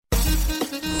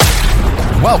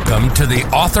Welcome to the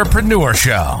Authorpreneur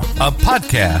Show, a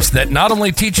podcast that not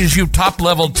only teaches you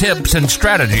top-level tips and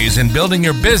strategies in building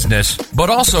your business,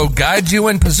 but also guides you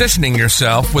in positioning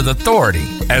yourself with authority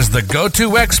as the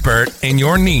go-to expert in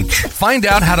your niche. Find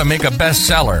out how to make a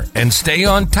bestseller and stay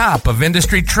on top of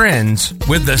industry trends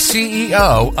with the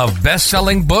CEO of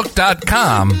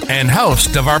BestsellingBook.com and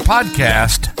host of our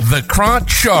podcast, Vikrant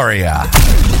Shaurya.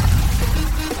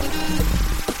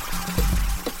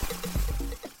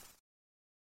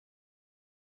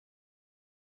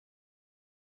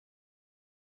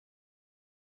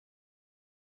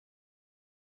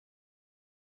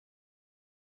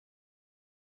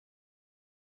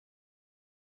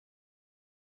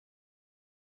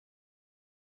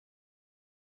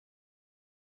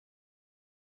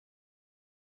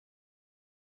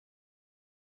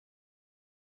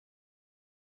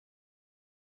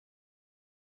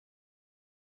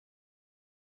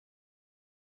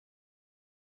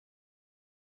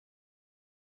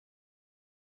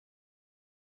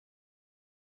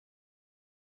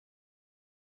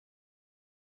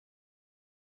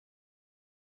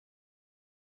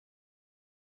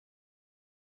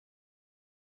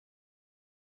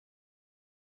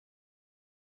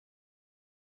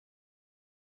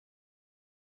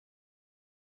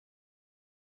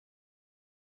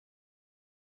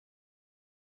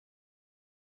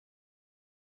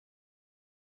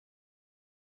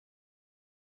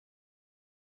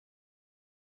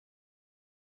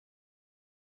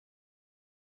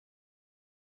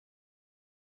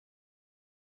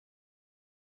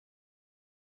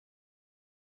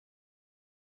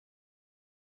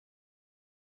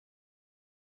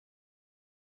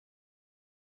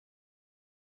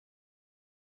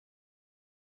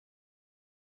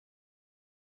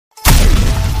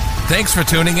 Thanks for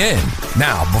tuning in.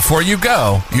 Now, before you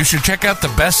go, you should check out the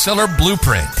Bestseller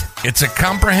Blueprint. It's a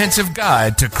comprehensive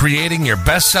guide to creating your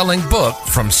best-selling book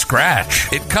from scratch.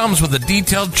 It comes with a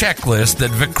detailed checklist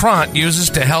that Vikrant uses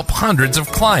to help hundreds of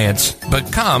clients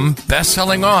become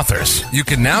best-selling authors. You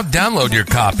can now download your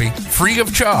copy free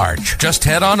of charge. Just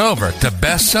head on over to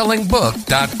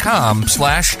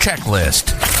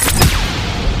bestsellingbook.com/checklist.